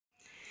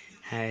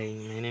Hi,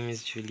 my name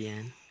is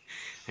Julian,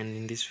 and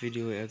in this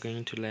video we are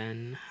going to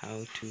learn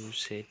how to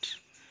set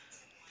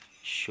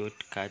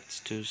shortcuts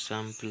to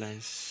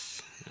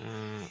samplers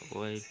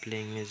while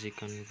playing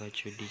music on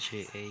Virtual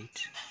DJ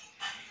 8.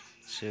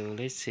 So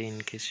let's say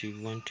in case you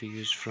want to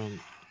use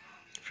from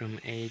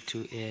A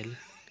to L.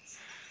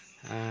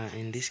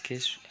 In this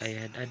case I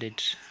had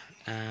added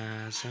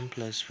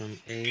samplers from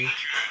A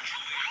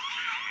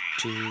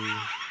to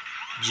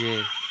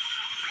J.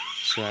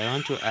 So I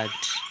want to add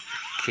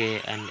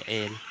K and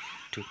L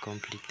to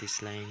complete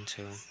this line.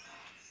 So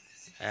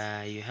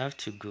you have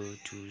to go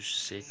to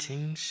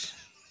settings,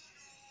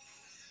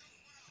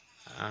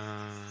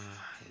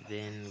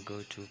 then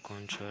go to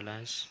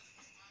controllers,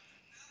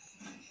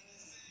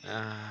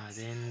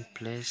 then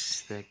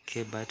place the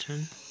K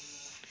button.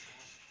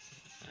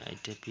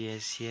 It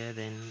appears here,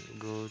 then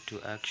go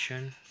to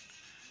action.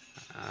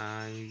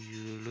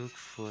 You look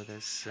for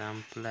the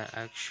sampler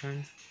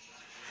action.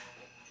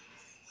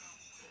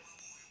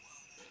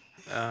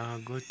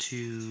 Go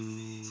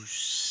to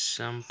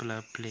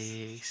sampler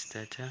play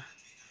starter,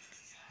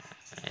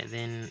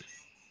 then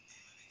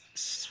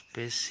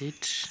space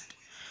it.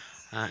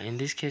 In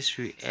this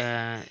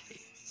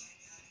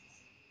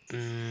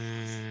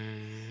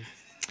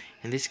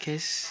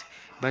case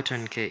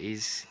button K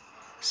is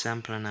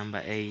sampler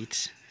number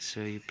 8,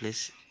 so you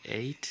place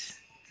 8,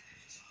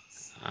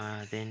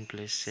 then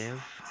place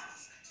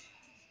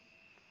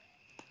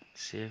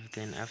save,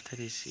 then after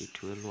this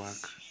it will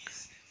work.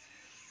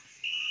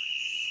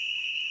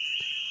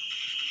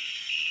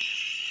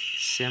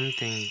 Same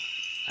thing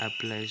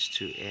applies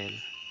to L.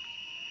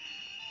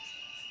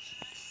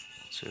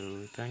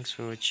 So thanks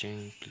for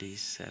watching,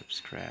 please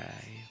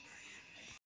subscribe.